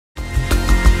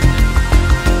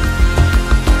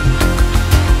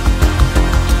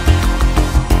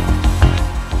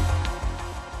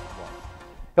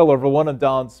Hello everyone, I'm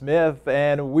Don Smith,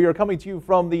 and we are coming to you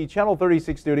from the Channel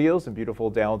 36 studios in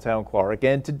beautiful downtown Clark.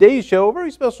 And today's show, a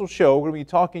very special show, we're going to be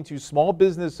talking to small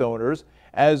business owners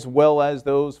as well as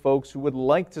those folks who would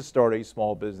like to start a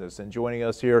small business. And joining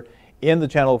us here in the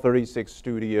Channel 36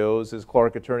 studios is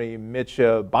Clark attorney Mitch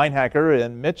Beinhaker.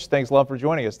 And Mitch, thanks a lot for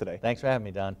joining us today. Thanks for having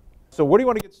me, Don. So where do you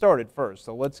want to get started first?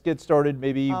 So let's get started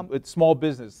maybe with small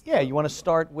business. Yeah, you want to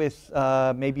start with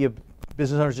maybe a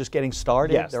business owner's just getting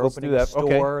started. Yes, they're let's opening do that. a store,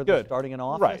 Okay, they're good. starting an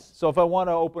office. Right. So if I want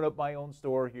to open up my own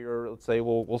store here, let's say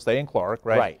we'll stay in Clark,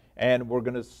 right? Right. And we're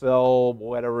going to sell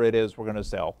whatever it is we're going to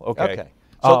sell. Okay.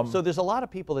 Okay. So there's a lot of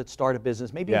people that start a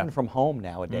business, maybe Yeah. even from home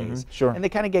nowadays. Sure. And they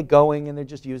kind of get going and they're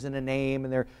just using a name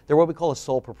and they're what we call a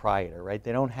sole proprietor, right?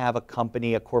 They don't have a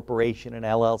company, a corporation, an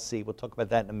LLC. We'll talk about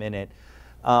that in a minute.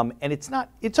 And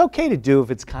it's okay to do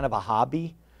if it's kind of a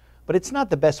hobby, but it's not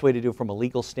the best way to do it from a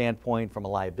legal standpoint, from a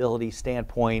liability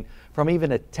standpoint, from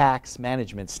even a tax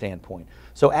management standpoint.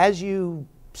 So as you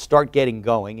start getting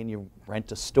going and you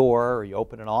rent a store or you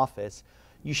open an office,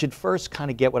 you should first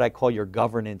kind of get what I call your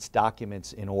governance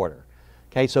documents in order.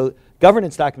 Okay, so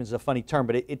governance documents is a funny term,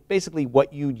 but it's basically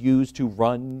what you use to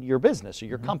run your business or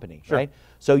your company, Sure. right?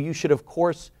 So you should, of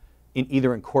course,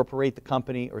 either incorporate the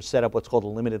company or set up what's called a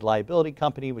limited liability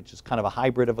company, which is kind of a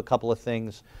hybrid of a couple of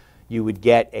things. You would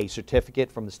get a certificate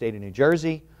from the state of New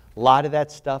Jersey. A lot of that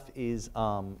stuff is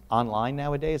online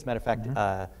nowadays. As a matter of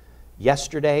fact,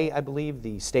 yesterday, I believe,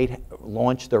 the state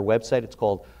launched their website. It's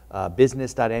called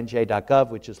business.nj.gov,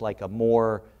 which is like a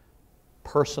more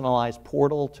personalized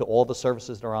portal to all the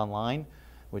services that are online,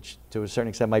 which to a certain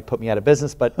extent might put me out of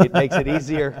business, but it makes it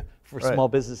easier for Right. small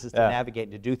businesses to navigate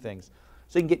and to do things.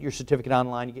 So you can get your certificate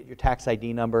online, you get your tax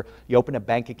ID number, you open a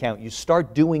bank account, you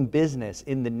start doing business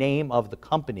in the name of the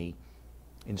company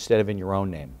instead of in your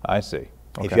own name. I see.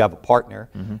 Okay. If you have a partner,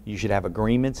 you should have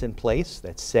agreements in place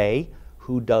that say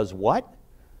who does what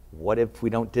if we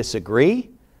don't disagree,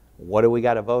 what do we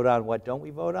got to vote on, what don't we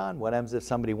vote on, what happens if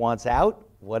somebody wants out,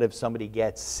 what if somebody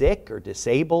gets sick or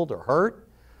disabled or hurt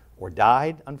or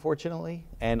died, unfortunately.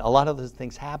 And a lot of those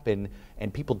things happen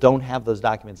and people don't have those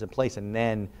documents in place, and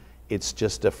then it's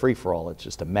just a free-for-all. It's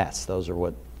just a mess. Those are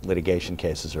what litigation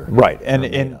cases are. Right. And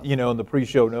made of. you know, in the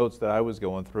pre-show notes that I was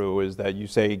going through is that you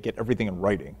say get everything in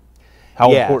writing.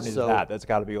 How Yeah, important is so- that? That's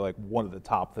got to be like one of the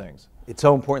top things. It's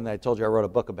so important that I told you I wrote a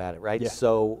book about it, right? Yeah.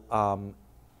 So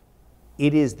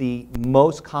it is the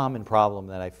most common problem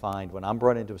that I find when I'm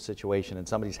brought into a situation and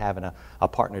somebody's having a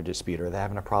partner dispute, or they're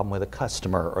having a problem with a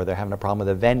customer, or they're having a problem with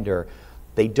a vendor.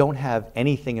 They don't have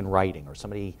anything in writing, or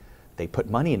they put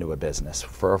money into a business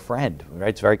for a friend, right?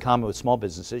 It's very common with small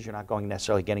businesses. You're not going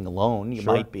necessarily getting a loan. You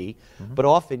Sure. might be, but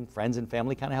often friends and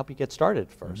family kind of help you get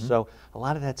started first. So a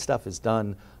lot of that stuff is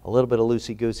done a little bit of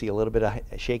loosey-goosey, a little bit of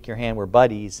shake your hand, we're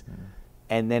buddies,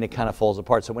 and then it kind of falls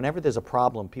apart. So whenever there's a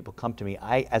problem, people come to me.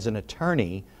 As an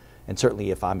attorney, and certainly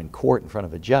if I'm in court in front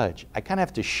of a judge, I kind of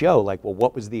have to show, like, well,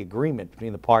 what was the agreement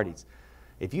between the parties?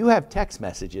 If you have text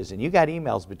messages and you got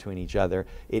emails between each other,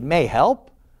 it may help,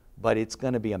 but it's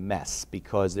going to be a mess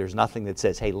because there's nothing that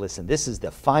says, hey, listen, this is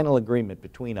the final agreement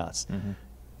between us.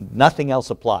 Nothing else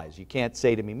applies. You can't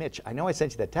say to me, Mitch, I know I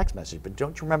sent you that text message, but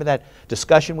don't you remember that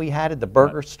discussion we had at the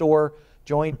burger store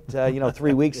joint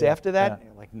 3 weeks after that? And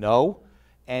you're like, no.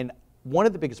 And one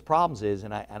of the biggest problems is,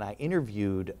 and I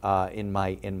interviewed in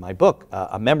my book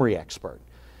a memory expert,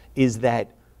 is that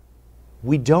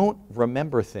we don't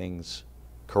remember things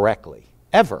correctly,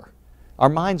 ever. Our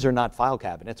minds are not file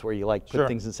cabinets where you like put Sure.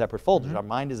 things in separate folders. Our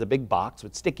mind is a big box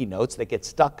with sticky notes that get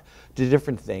stuck to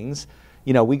different things.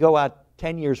 You know, we go out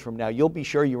 10 years from now, you'll be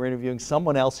sure you were interviewing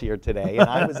someone else here today, and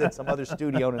I was at some other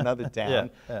studio in another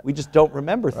town. Yeah. We just don't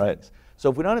remember things. Right.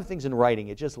 So if we don't have things in writing,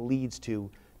 it just leads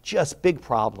to just big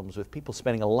problems with people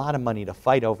spending a lot of money to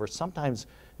fight over sometimes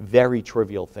very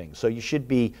trivial things. So you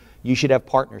should have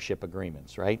partnership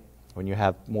agreements, right? When you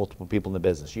have multiple people in the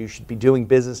business. You should be doing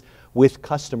business with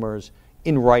customers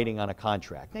in writing on a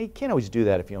contract. Now, you can't always do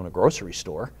that if you own a grocery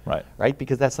store, right?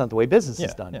 Because that's not the way business is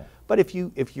Yeah, done. yeah. But if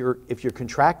you're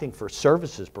contracting for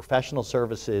services, professional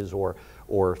services,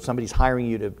 or somebody's hiring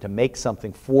you to make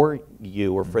something for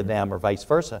you or for them or vice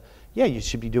versa, yeah, you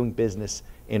should be doing business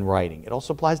in writing. It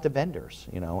also applies to vendors,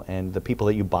 and the people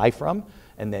that you buy from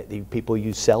and the people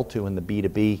you sell to in the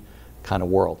B2B kind of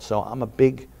world. So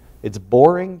it's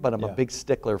boring, but I'm a big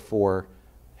stickler for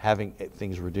having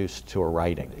things reduced to a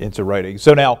writing. Into writing.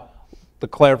 So now, the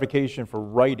clarification for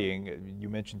writing, you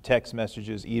mentioned text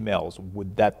messages, emails.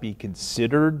 Would that be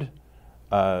considered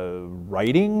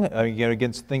writing? I mean,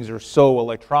 against things are so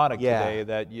electronic today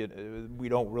that we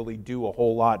don't really do a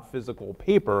whole lot physical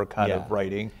paper kind of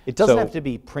writing. It doesn't have to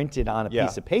be printed on a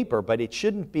piece of paper, but it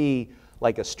shouldn't be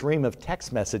like a stream of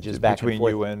text messages back between and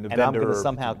forth, you and the I'm going vendor, to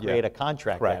somehow create a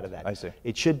contract Correct. out of that. I see.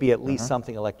 It should be at least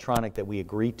something electronic that we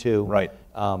agree to. Right.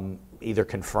 Either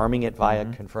confirming it via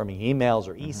confirming emails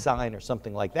or e-sign or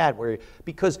something like that,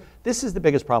 because this is the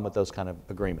biggest problem with those kind of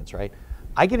agreements, right?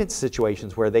 I get into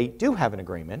situations where they do have an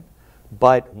agreement,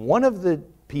 but one of the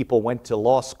people went to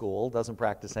law school, doesn't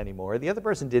practice anymore. The other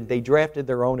person did. They drafted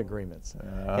their own agreements.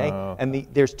 Okay, and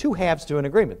there's two halves to an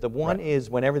agreement. The one is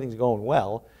when everything's going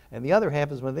well, and the other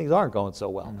half is when things aren't going so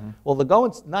well. Well,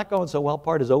 the not going so well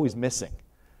part is always missing.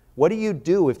 What do you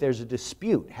do if there's a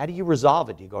dispute? How do you resolve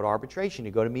it? Do you go to arbitration? Do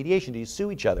you go to mediation? Do you sue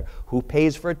each other? Who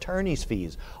pays for attorney's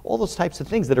fees? All those types of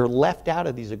things that are left out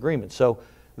of these agreements. So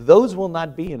those will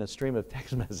not be in a stream of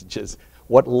text messages.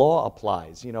 What law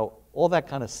applies? You know, all that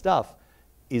kind of stuff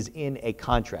is in a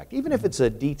contract. Even if it's a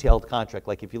detailed contract,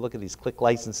 like if you look at these click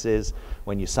licenses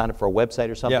when you sign up for a website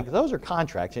or something, those are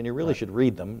contracts and you really should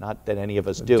read them. Not that any of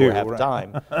us do or have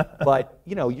time. But,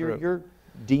 you know, you're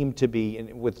deemed to be,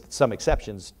 and with some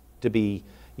exceptions, to be,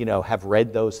 you know, have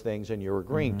read those things and you're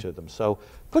agreeing to them. So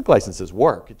click licenses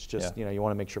work. It's just, you know, you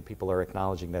want to make sure people are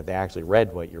acknowledging that they actually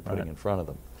read what you're putting in front of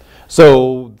them.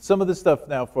 So some of this stuff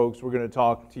now, folks, we're going to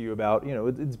talk to you about, you know,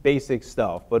 it's basic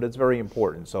stuff, but it's very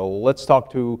important. So let's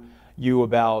talk to you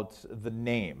about the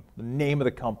name of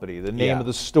the company, the name of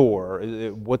the store.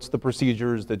 What's the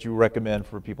procedures that you recommend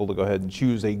for people to go ahead and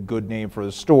choose a good name for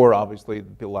the store? Obviously,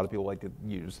 a lot of people like to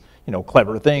use, you know,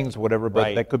 clever things, whatever,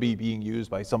 but that could be being used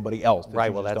by somebody else that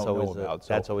you just don't know about.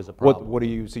 That's always a problem. What do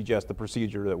you suggest the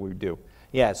procedure that we do?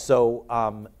 Yeah, so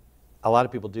a lot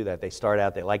of people do that. They start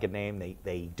out, they like a name,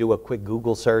 they do a quick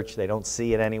Google search, they don't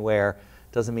see it anywhere.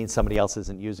 Doesn't mean somebody else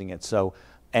isn't using it. So,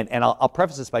 and I'll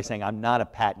preface this by saying I'm not a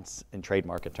patent and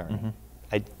trademark attorney.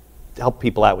 I help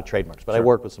people out with trademarks, but I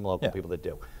work with some local people that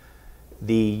do.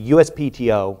 The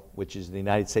USPTO, which is the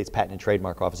United States Patent and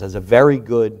Trademark Office, has a very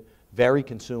good, very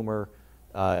consumer,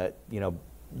 you know,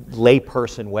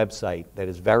 layperson website that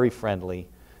is very friendly.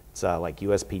 It's like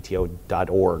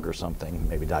uspto.org or something,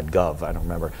 maybe .gov, I don't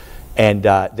remember. And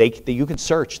you can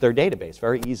search their database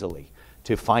very easily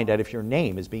to find out if your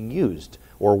name is being used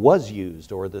or was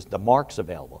used or the mark's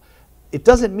available. It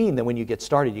doesn't mean that when you get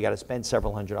started you got to spend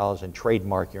several $100s and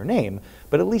trademark your name,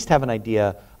 but at least have an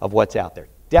idea of what's out there.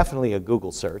 Definitely a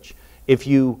Google search. If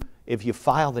you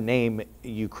file the name,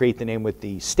 you create the name with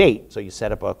the state, so you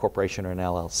set up a corporation or an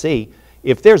LLC.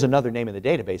 If there's another name in the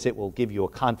database, it will give you a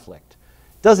conflict.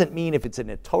 Doesn't mean if it's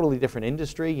in a totally different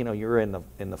industry, you know, you're in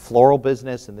the floral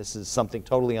business and this is something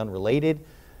totally unrelated,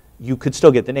 you could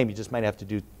still get the name. You just might have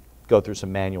to go through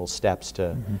some manual steps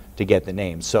to get the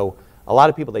name. So a lot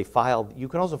of people, you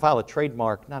can also file a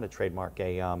trademark, not a trademark,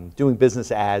 doing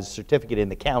business as certificate in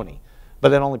the county, but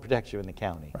that only protects you in the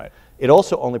county. Right. It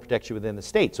also only protects you within the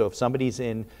state. So if somebody's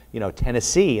in, you know,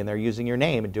 Tennessee and they're using your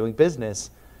name and doing business,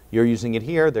 you're using it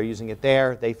here, they're using it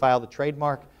there, they file the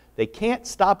trademark. They can't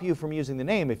stop you from using the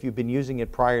name if you've been using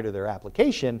it prior to their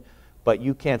application, but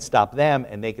you can't stop them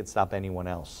and they can stop anyone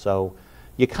else. So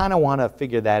you kind of want to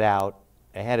figure that out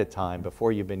ahead of time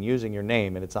before you've been using your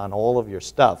name and it's on all of your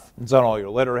stuff. It's on all your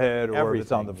letterhead or everything.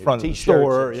 It's on the front of the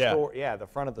store. Yeah, the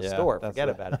front of the store. Forget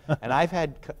about it. And I've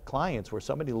had clients where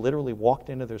somebody literally walked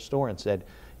into their store and said,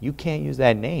 you can't use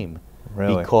that name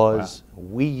because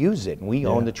we use it and we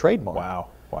own the trademark. Wow.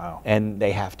 Wow. And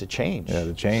they have to change. Yeah,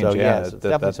 the change. So, yeah, so it's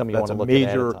definitely something you want to look at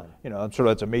ahead of time. You know, I'm sure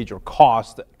that's a major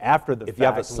cost after the fact. If you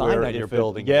have a sign on your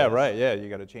building. Yeah, right. Yeah, you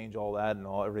got to change all that and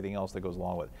everything else that goes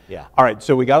along with it. Yeah. All right.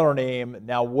 So we got our name.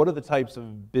 Now, what are the types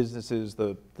of businesses,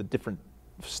 the different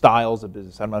styles of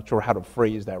business? I'm not sure how to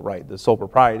phrase that right. The sole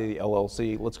proprietor, the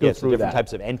LLC. Let's go through different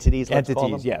types of entities. Let's call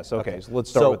them. Yes. Okay. So let's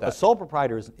start with that. A sole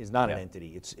proprietor is not an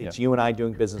entity. It's you and I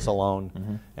doing business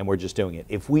alone, and we're just doing it.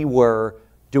 If we were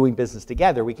doing business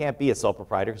together, we can't be a sole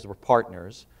proprietor because we're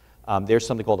partners. There's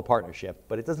something called a partnership,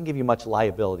 but it doesn't give you much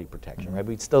liability protection, right?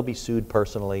 We'd still be sued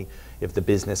personally if the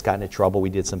business got into trouble. We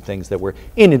did some things that were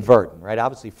inadvertent, right?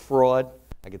 Obviously, fraud,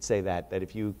 I could say that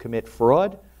if you commit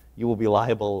fraud, you will be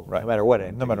liable no matter what.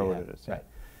 No matter what it is. Right.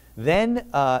 Then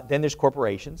there's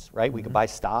corporations, right? We can buy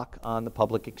stock on the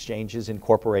public exchanges in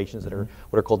corporations that are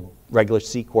what are called regular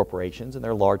C corporations, and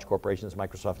they're large corporations,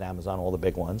 Microsoft, Amazon, all the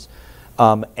big ones.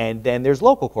 And then there's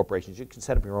local corporations. You can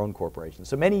set up your own corporation.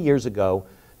 So many years ago,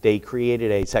 they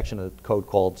created a section of the code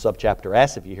called Subchapter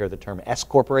S, if you hear the term S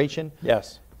corporation.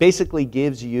 Yes. Basically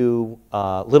gives you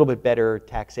a little bit better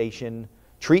taxation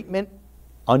treatment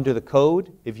under the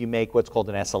code if you make what's called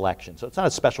an S election. So it's not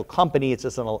a special company, it's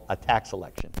just a tax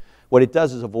election. What it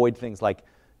does is avoid things like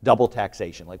double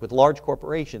taxation. Like with large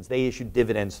corporations, they issue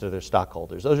dividends to their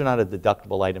stockholders. Those are not a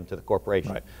deductible item to the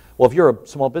corporation. Right. Well, if you're a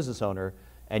small business owner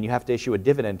and you have to issue a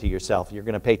dividend to yourself, you're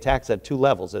going to pay tax at 2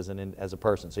 levels as a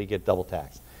person, so you get double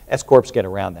tax. S corps get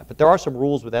around that, but there are some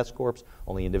rules with S corps.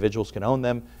 Only individuals can own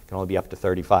them. Can only be up to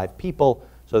 35 people.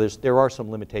 So there are some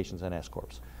limitations on S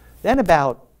corps. Then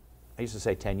about, I used to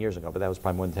say 10 years ago, but that was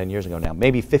probably more than 10 years ago now,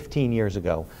 maybe 15 years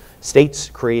ago, states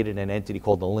created an entity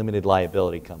called the Limited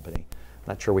Liability Company.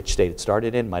 Not sure which state it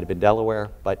started in, might have been Delaware,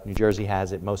 but New Jersey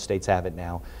has it, most states have it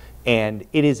now. And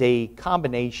it is a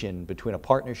combination between a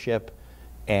partnership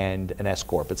and an S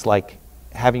corp. It's like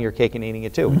having your cake and eating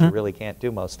it too, which you really can't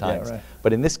do most times. Yeah, right.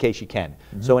 But in this case, you can.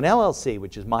 So an LLC,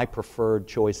 which is my preferred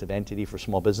choice of entity for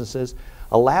small businesses,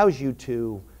 allows you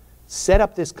to set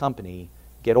up this company,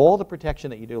 get all the protection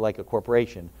that you do like a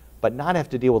corporation, but not have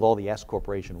to deal with all the S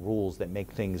corporation rules that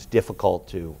make things difficult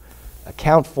to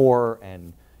account for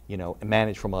and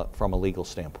manage from a legal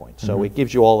standpoint. So it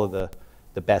gives you all of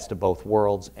the best of both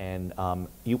worlds, and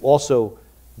you also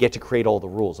get to create all the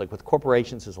rules. Like with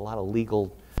corporations, there's a lot of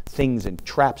legal things and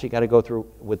traps you got to go through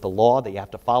with the law that you have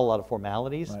to follow a lot of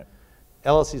formalities. Right.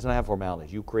 LLCs don't have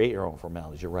formalities. You create your own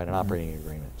formalities. You write an operating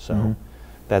agreement. So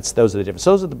those are the differences.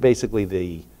 Those are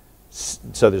basically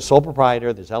so there's sole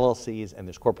proprietor, there's LLCs, and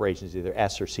there's corporations, either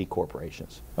S or C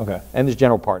corporations. Okay. And there's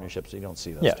general partnerships, so you don't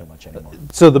see those too much anymore.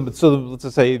 So let's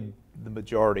just say the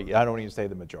majority, I don't even say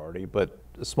the majority, but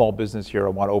a small business here, I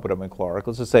want to open up in Clark.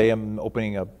 Let's just say I'm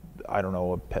opening a, I don't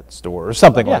know, a pet store or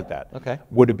something like that. Okay.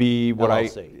 Would it be what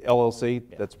LLC. LLC?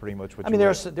 Yeah. That's pretty much what there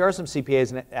are some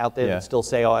CPAs out there that still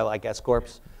say, oh, I like S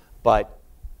corps, but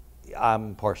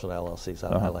I'm partial to LLCs.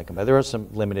 I like them. But there are some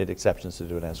limited exceptions to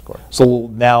do an S corp. So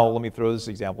now let me throw this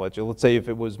example at you. Let's say if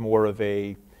it was more of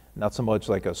a, not so much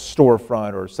like a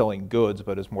storefront or selling goods,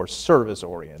 but it's more service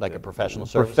oriented. Like a professional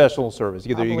service? Professional service.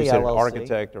 Either Probably you can say LLC. an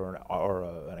architect or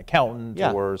an accountant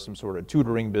or some sort of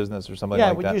tutoring business or something like that.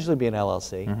 Yeah, it would usually be an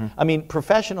LLC. I mean,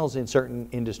 professionals in certain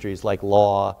industries like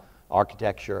law,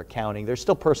 architecture, accounting, they're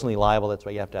still personally liable. That's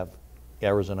why you have to have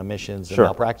errors and omissions and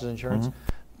malpractice insurance,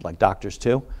 like doctors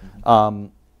too.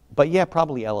 But yeah,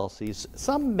 probably LLCs.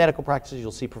 Some medical practices,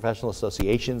 you'll see professional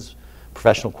associations,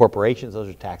 professional corporations. Those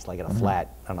are taxed like at a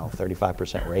flat, I don't know,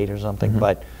 35% rate or something.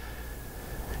 But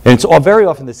and it's very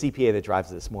often the CPA that drives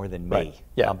this more than me. Right.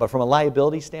 Yeah. But from a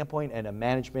liability standpoint and a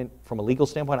management, from a legal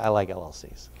standpoint, I like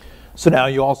LLCs. So now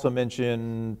you also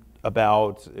mentioned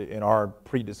about, in our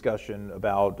pre-discussion,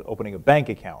 about opening a bank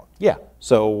account. Yeah.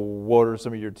 So what are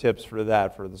some of your tips for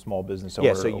that for the small business owner?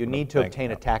 Yeah, so you need to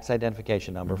obtain a tax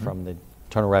identification number from the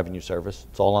Internal Revenue Service.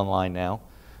 It's all online now.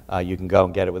 You can go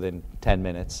and get it within 10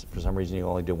 minutes. For some reason, you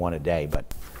only do one a day.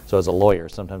 But so as a lawyer,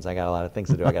 sometimes I got a lot of things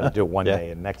to do. I got to do it one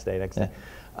day and next day.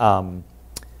 And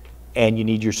you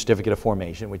need your certificate of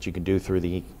formation, which you can do through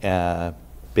the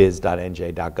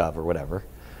biz.nj.gov or whatever,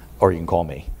 or you can call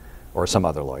me or some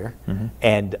other lawyer.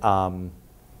 And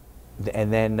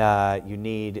then you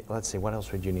need, let's see, what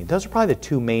else would you need? Those are probably the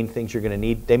two main things you're going to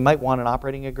need. They might want an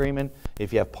operating agreement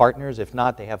if you have partners. If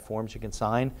not, they have forms you can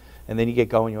sign. And then you get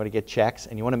going, you want to get checks,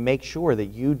 and you want to make sure that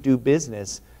you do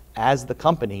business as the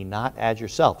company, not as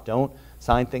yourself. Don't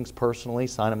sign things personally,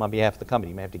 sign them on behalf of the company.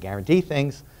 You may have to guarantee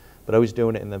things, but always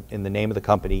doing it in the name of the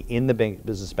company in the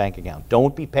business bank account.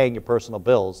 Don't be paying your personal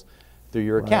bills through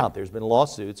your account. There's been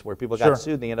lawsuits where people got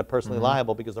sued and they end up personally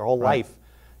liable because their whole life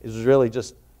is really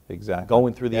just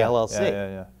going through the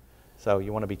LLC. So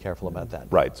you want to be careful about that.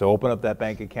 Right. So open up that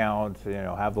bank account.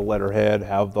 Have the letterhead,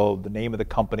 have the name of the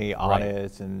company on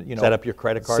it, and set up your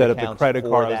credit card. Set up the credit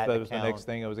card. That was the next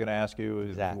thing I was going to ask you.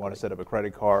 Is if you want to set up a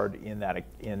credit card in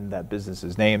that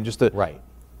business's name, just to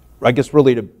I guess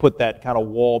really to put that kind of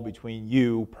wall between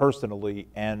you personally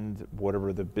and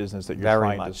whatever the business that you're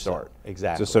trying to start. So.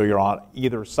 Exactly. So you're on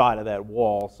either side of that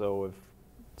wall. So if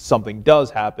something does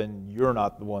happen, you're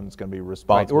not the one that's going to be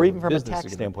responsible. Or even from a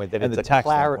tax standpoint, that it's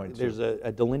there's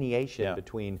a delineation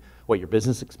between what your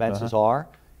business expenses are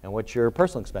and what your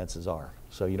personal expenses are.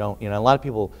 So you don't, a lot of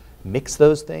people mix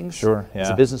those things. Sure. Yeah. As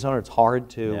a business owner, it's hard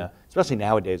to, especially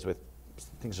nowadays with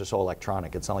things are so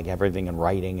electronic. It's not like you have everything in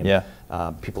writing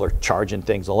and people are charging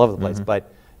things all over the place.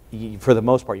 But for the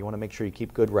most part, you want to make sure you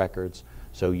keep good records.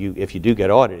 So if you do get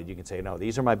audited, you can say, no,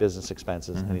 these are my business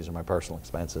expenses and these are my personal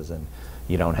expenses, and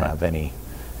you don't have any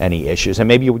issues. And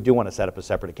maybe you do want to set up a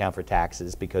separate account for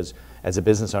taxes, because as a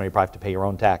business owner, you probably have to pay your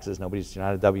own taxes. You're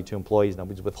not a W-2 employee,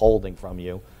 nobody's withholding from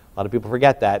you. A lot of people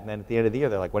forget that, and then at the end of the year,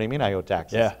 they're like, what do you mean I owe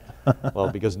taxes? Yeah.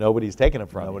 Well, because nobody's taking it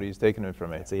from you. Nobody's taking it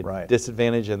from me. It's the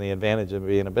disadvantage and the advantage of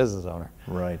being a business owner.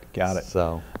 Right, got it.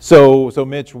 So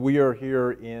Mitch, we are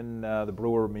here in the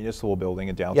Brewer Municipal Building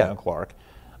in downtown Clark.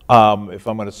 If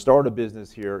I'm going to start a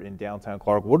business here in downtown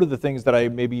Clark, what are the things that I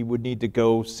maybe would need to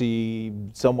go see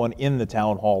someone in the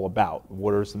town hall about?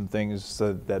 What are some things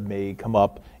that may come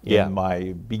up in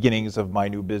my beginnings of my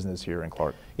new business here in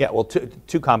Clark? Yeah, well,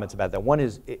 two comments about that. One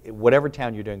is, whatever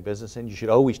town you're doing business in, you should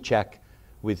always check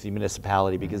with the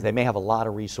municipality, because they may have a lot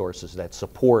of resources that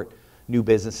support new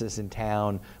businesses in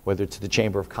town, whether it's the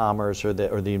Chamber of Commerce or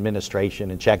the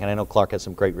administration, and check. And I know Clark has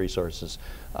some great resources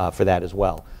for that as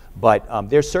well. But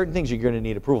there's certain things you're going to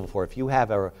need approval for. If you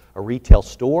have a retail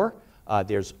store,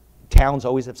 towns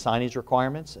always have signage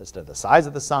requirements as to the size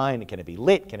of the sign. Can it be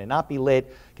lit? Can it not be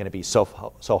lit? Can it be so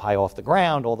high off the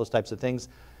ground? All those types of things.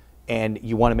 And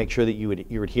you want to make sure that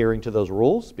you're adhering to those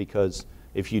rules, because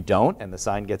if you don't and the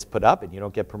sign gets put up and you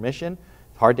don't get permission,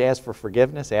 it's hard to ask for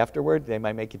forgiveness afterward. They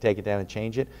might make you take it down and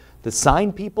change it. The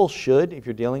sign people should, if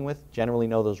you're dealing with, generally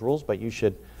know those rules, but you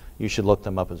should look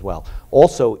them up as well.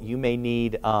 Also, you may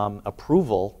need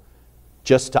approval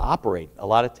just to operate. A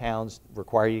lot of towns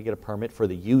require you to get a permit for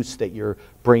the use that you're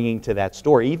bringing to that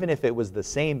store. Even if it was the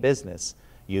same business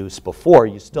use before,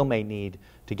 you still may need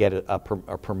to get a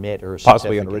permit or a certificate.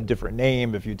 Possibly under a different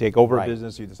name. If you take over a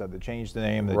business, you decide to change the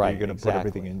name, then you're going to put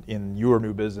everything in your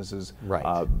new businesses,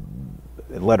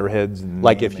 letterheads and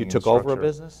like if you took over a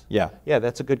business? Yeah. Yeah,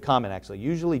 that's a good comment, actually.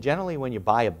 Generally, when you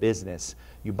buy a business,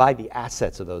 you buy the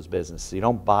assets of those businesses. You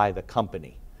don't buy the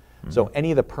company. So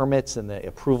any of the permits and the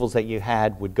approvals that you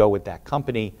had would go with that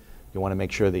company. You want to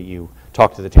make sure that you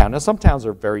talk to the town. Now, some towns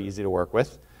are very easy to work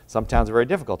with. Some towns are very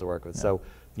difficult to work with. Yeah. So,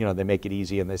 they make it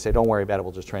easy and they say, don't worry about it,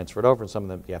 we'll just transfer it over. And some of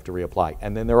them you have to reapply.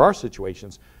 And then there are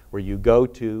situations where you go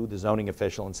to the zoning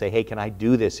official and say, hey, can I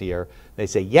do this here? They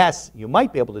say, yes, you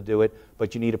might be able to do it,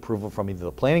 but you need approval from either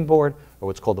the planning board or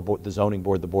what's called the zoning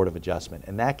board, the Board of Adjustment.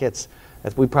 And that gets,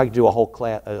 we probably do a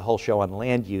whole show on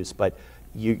land use, but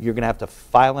you're going to have to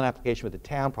file an application with the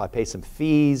town, probably pay some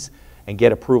fees and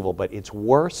get approval. But it's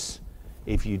worse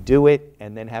if you do it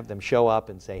and then have them show up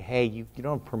and say, hey, you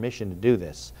don't have permission to do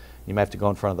this. You might have to go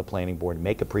in front of the planning board and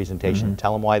make a presentation,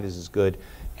 tell them why this is good,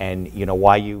 and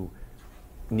why you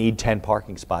need 10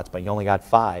 parking spots, but you only got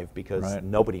 5 because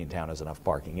nobody in town has enough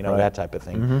parking, that type of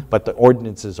thing. But the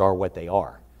ordinances are what they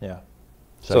are. Yeah.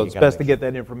 So it's best to get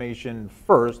that information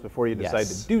first before you decide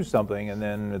to do something, and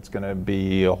then it's going to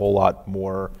be a whole lot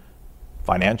more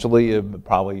financially. It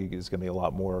probably is going to be a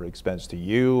lot more expense to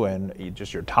you and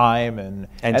just your time and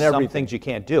some everything. Things you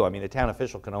can't do. I mean, the town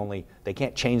official they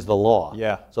can't change the law.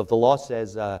 Yeah. So if the law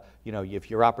says, if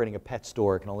you're operating a pet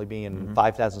store, it can only be in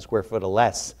 5,000 square foot or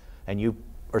less, and you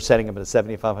are setting up in a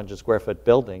 7,500 square foot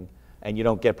building, and you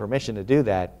don't get permission to do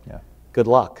that, good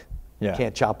luck. Yeah. You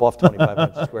can't chop off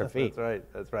 2,500 square feet.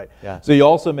 That's right. Yeah. So you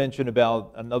also mentioned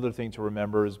about another thing to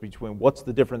remember is what's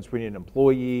the difference between an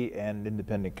employee and an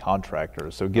independent contractor.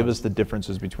 So give us the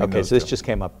differences between those two. This just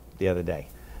came up the other day.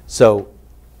 So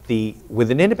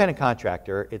with an independent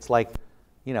contractor, it's like,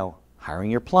 hiring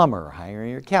your plumber or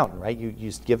hiring your accountant, right? You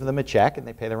just give them a check and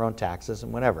they pay their own taxes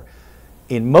and whatever.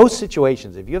 In most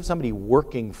situations, if you have somebody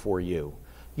working for you,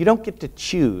 you don't get to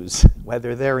choose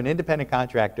whether they're an independent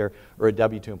contractor or a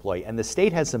W-2 employee. And the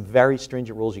state has some very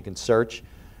stringent rules. You can search,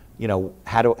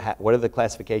 what are the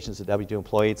classifications of W-2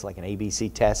 employee? It's like an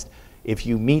ABC test. If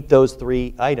you meet those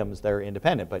 3 items, they're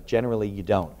independent, but generally you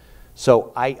don't.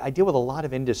 So I deal with a lot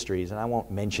of industries, and I won't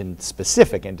mention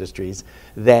specific industries,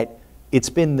 that it's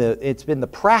been the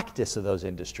practice of those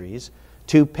industries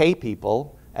to pay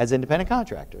people as independent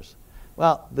contractors.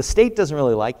 Well, the state doesn't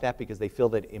really like that because they feel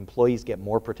that employees get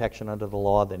more protection under the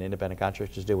law than independent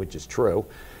contractors do, which is true.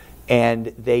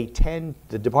 And the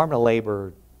Department of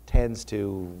Labor tends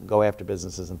to go after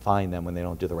businesses and fine them when they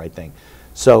don't do the right thing.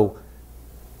 So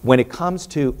when it comes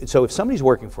to, if somebody's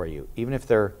working for you, even if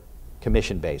they're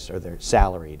commission-based or they're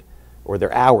salaried or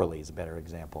they're hourly is a better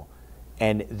example,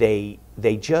 and they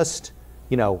just,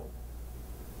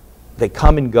 they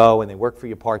come and go and they work for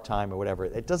you part-time or whatever,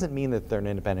 it doesn't mean that they're an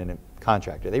independent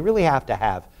contractor. They really have to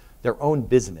have their own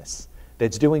business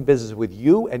that's doing business with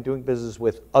you and doing business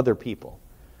with other people,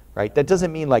 right? That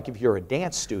doesn't mean like if you're a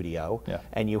dance studio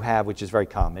and you have, which is very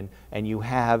common, and you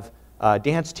have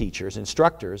dance teachers,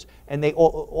 instructors, and they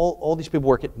all these people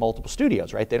work at multiple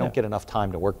studios, right? They don't get enough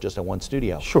time to work just at one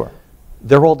studio. Sure.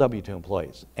 They're all W-2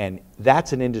 employees, and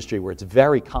that's an industry where it's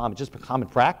very common, just a common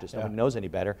practice. Nobody knows any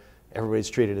better. Everybody's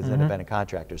treated as independent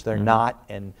contractors. They're not,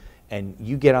 and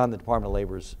you get on the Department of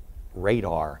Labor's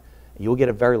radar, you'll get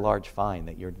a very large fine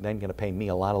that you're then going to pay me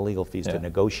a lot of legal fees to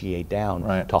negotiate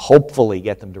down to hopefully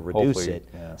get them to reduce it.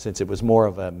 Since it was more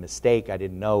of a mistake, I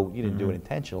didn't know, you didn't do it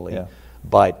intentionally,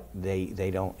 but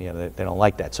they don't, they don't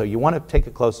like that. So you want to take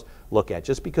a close look at,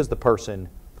 just because the person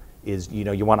is,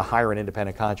 you want to hire an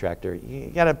independent contractor, you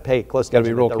got to pay close Got to be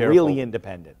attention real that they're careful really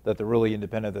independent. that they're really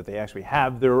independent, that they actually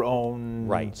have their own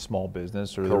Right. small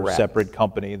business or Correct. their separate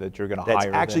company that you're going to That's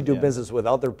hire. actually them, do business with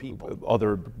other people.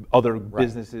 Other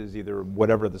businesses, either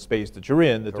whatever the space that you're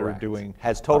in, that Correct. they're doing.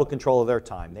 Has total control of their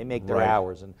time. They make their Right.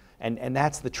 hours, and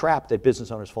that's the trap that business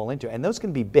owners fall into. And those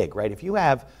can be big, right? If you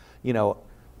have,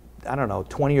 I don't know,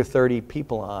 20 or 30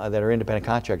 people that are independent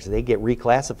contractors, they get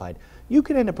reclassified. You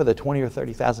could end up with a $20,000 or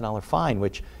 $30,000 fine,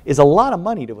 which is a lot of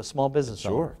money to a small business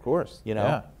owner. Sure, of course. And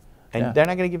Yeah. they're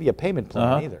not going to give you a payment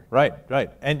plan either. Right, right.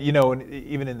 And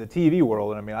even in the TV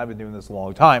world, and I mean, I've been doing this a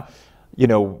long time, a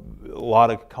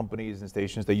lot of companies and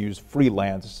stations, they use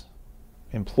freelance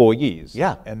employees.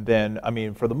 Yeah. And then, I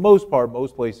mean, for the most part,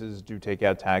 most places do take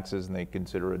out taxes and they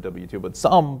consider a W-2, but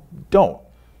some don't.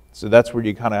 So that's where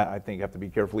you kind of, I think, have to be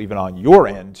careful even on your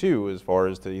end too, as far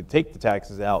as to take the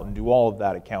taxes out and do all of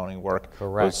that accounting work.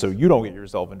 Correct. So you don't get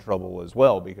yourself in trouble as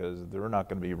well, because they're not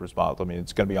going to be responsible. I mean,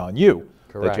 it's going to be on you.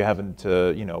 Correct. That you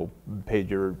haven't, paid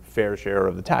your fair share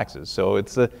of the taxes. So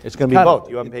it's going to be both.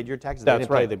 You haven't paid your taxes. They That's didn't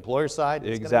pay right. the employer side.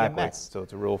 It's Exactly. going to be a mess. So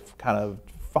it's a real kind of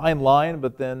fine line,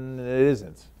 but then it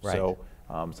isn't. Right. So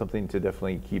something to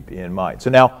definitely keep in mind. So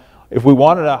now, if we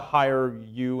wanted to hire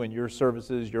you and your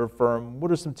services, your firm, what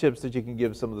are some tips that you can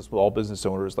give some of the small business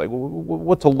owners, like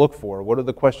what to look for? What are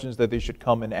the questions that they should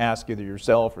come and ask either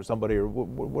yourself or somebody, or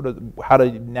how to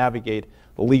navigate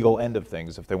the legal end of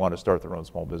things if they want to start their own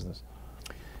small business?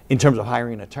 In terms of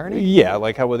hiring an attorney? Yeah,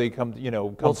 like how would they come, come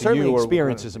Well, to you? certainly or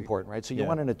experience is important, right? So you Yeah.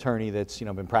 want an attorney that's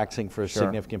been practicing for a Sure.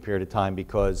 significant period of time,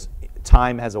 because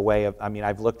time has a way of,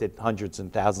 I've looked at hundreds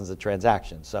and thousands of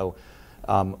transactions. So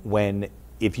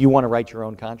if you want to write your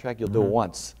own contract, you'll do it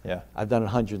once. Yeah. I've done it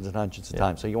hundreds and hundreds of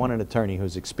times. So you want an attorney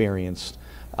who's experienced,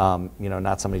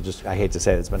 not somebody just, I hate to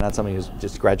say this, but not somebody who's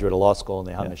just graduated law school and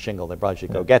they hung a shingle. They probably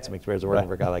should go get some experience working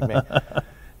for a guy like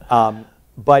me.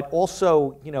 But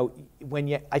also,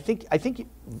 I think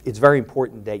it's very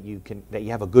important that you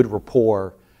have a good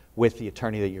rapport with the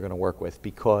attorney that you're going to work with,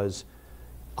 because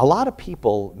a lot of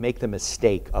people make the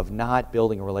mistake of not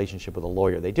building a relationship with a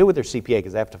lawyer. They do with their CPA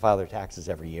because they have to file their taxes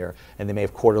every year, and they may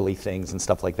have quarterly things and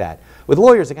stuff like that. With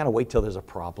lawyers, they kind of wait till there's a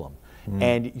problem.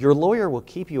 And your lawyer will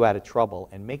keep you out of trouble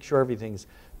and make sure everything's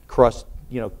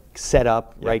set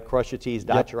up, right? Cross your T's,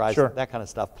 dot your I's, sure. that kind of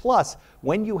stuff. Plus,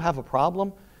 when you have a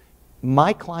problem,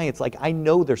 my clients, I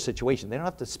know their situation. They don't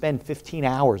have to spend 15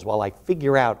 hours while I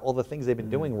figure out all the things they've been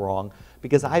doing wrong,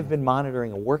 because I've been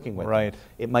monitoring and working with Right. them.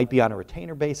 It might be on a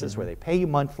retainer basis where they pay you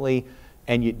monthly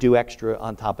and you do extra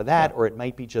on top of that, or it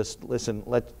might be just, listen,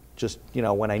 let's just,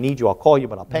 when I need you, I'll call you,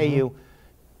 but I'll pay you.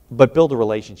 But build a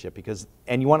relationship,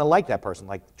 and you want to like that person,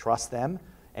 trust them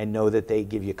and know that they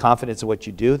give you confidence in what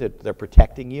you do, that they're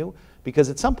protecting you. Because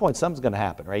at some point, something's going to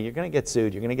happen, right? You're going to get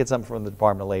sued. You're going to get something from the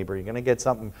Department of Labor. You're going to get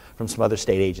something from some other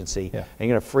state agency, and you're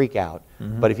going to freak out.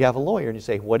 But if you have a lawyer and you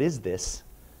say, what is this?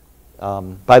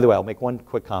 By the way, I'll make one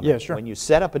quick comment. Yeah, sure. When you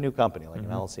set up a new company, like an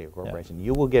LLC or corporation,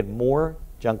 you will get more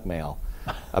junk mail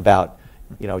about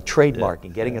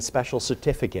trademarking, getting a special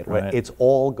certificate. Right. It's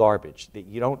all garbage that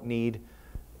you don't need.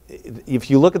 If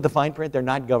you look at the fine print, they're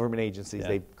not government agencies.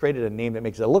 They've created a name that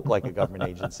makes it look like a government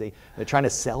agency. They're trying to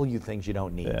sell you things you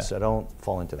don't need, so don't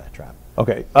fall into that trap.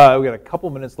 Okay, we got a couple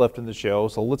minutes left in the show,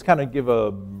 so let's kind of give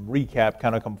a recap,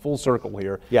 kind of come full circle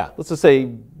here. Yeah. Let's just say,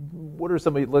 what are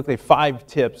let's say 5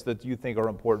 tips that you think are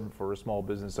important for a small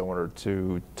business owner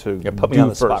to Put me do on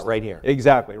the spot first? right here.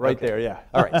 Exactly, right Okay. there, yeah.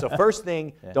 All right, so first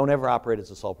thing, don't ever operate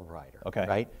as a sole proprietor. Okay.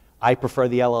 Right? I prefer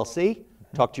the LLC.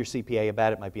 Talk to your CPA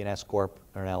about it. It might be an S Corp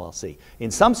or an LLC. In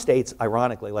some states,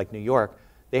 ironically, like New York,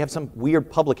 they have some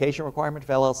weird publication requirement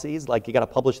for LLCs, like you got to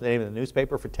publish the name of the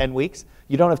newspaper for 10 weeks.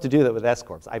 You don't have to do that with S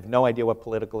Corps. I have no idea what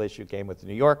political issue came with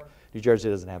New York. New Jersey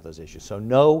doesn't have those issues. So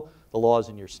know the laws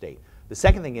in your state. The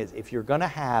second thing is, if you're going to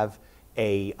have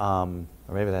a, or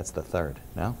maybe that's the third,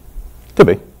 no? Could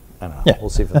be. I don't know. Yeah. We'll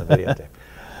see from the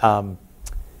videotape.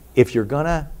 If you're going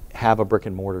to have a brick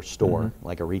and mortar store,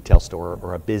 like a retail store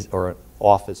or an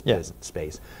office business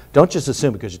space, don't just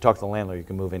assume because you talk to the landlord you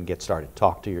can move in and get started.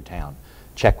 Talk to your town.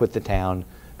 Check with the town,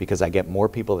 because I get more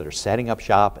people that are setting up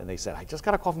shop and they said, I just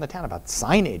got a call from the town about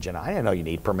signage, and I didn't know you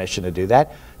need permission to do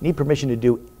that. You need permission to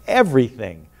do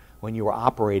everything when you are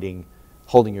operating,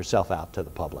 holding yourself out to the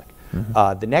public.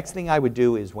 The next thing I would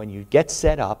do is, when you get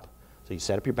set up, so you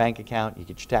set up your bank account, you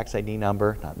get your tax ID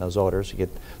number, not in those orders,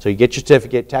 so you get your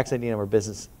certificate, tax ID number,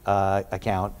 business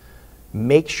account.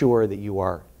 Make sure that you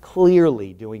are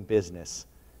clearly doing business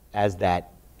as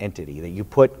that entity, that you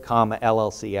put comma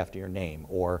LLC after your name,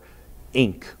 or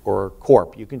Inc. or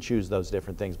Corp. You can choose those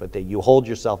different things, but that you hold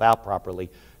yourself out properly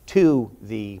to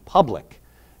the public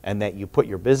and that you put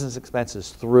your business expenses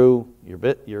through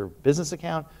your business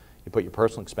account, you put your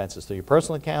personal expenses through your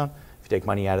personal account. If you take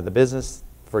money out of the business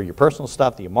for your personal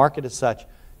stuff that you market as such,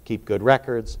 keep good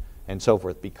records, and so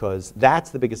forth, because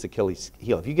that's the biggest Achilles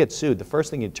heel. If you get sued, the first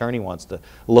thing an attorney wants to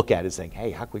look at is saying,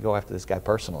 hey, how can we go after this guy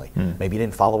personally? Maybe he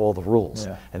didn't follow all the rules,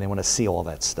 and they want to see all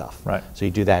that stuff. Right. So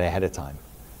you do that ahead of time.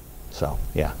 So,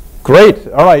 yeah. Great.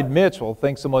 All right, Mitch. Well,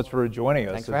 thanks so much for joining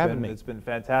us. Thanks for having me. It's been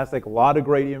fantastic. A lot of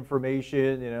great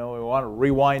information. You know, we want to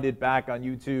rewind it back on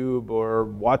YouTube or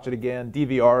watch it again,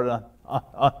 DVR it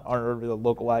on the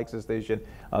local access station.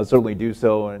 Certainly do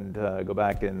so, and go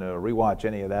back and rewatch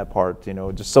any of that part. You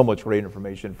know, just so much great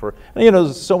information for, and, you know,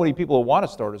 there's so many people who want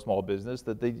to start a small business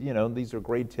that they, you know, these are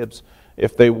great tips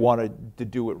if they wanted to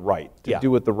do it right, to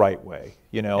do it the right way.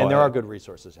 You know, and there are good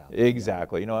resources out there.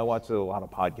 Exactly. You know, I watch a lot of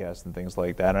podcasts and things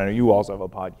like that. I know you also have a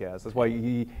podcast. That's why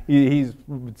he's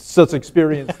such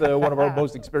experienced, one of our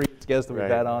most experienced guests that we've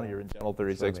had on here in Channel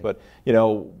 36. But, you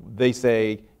know, they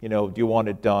say, you know, do you want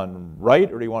it done right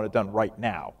or do you want it done right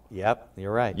now? Yep,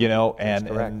 you're right. You know, That's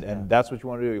correct, and that's what you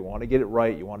want to do. You want to get it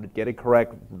right. You want to get it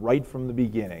correct right from the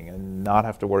beginning and not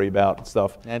have to worry about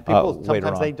stuff and people, later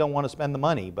sometimes on. they don't want to spend the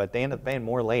money, but they end up paying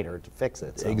more later to fix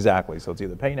it. So. Exactly. So it's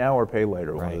either pay now or pay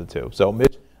later, one of the two. So,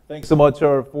 Mitch, thanks so much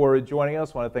for joining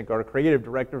us. I want to thank our creative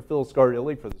director, Phil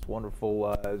Scardilli, for this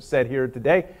wonderful set here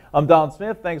today. I'm Don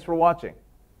Smith. Thanks for watching.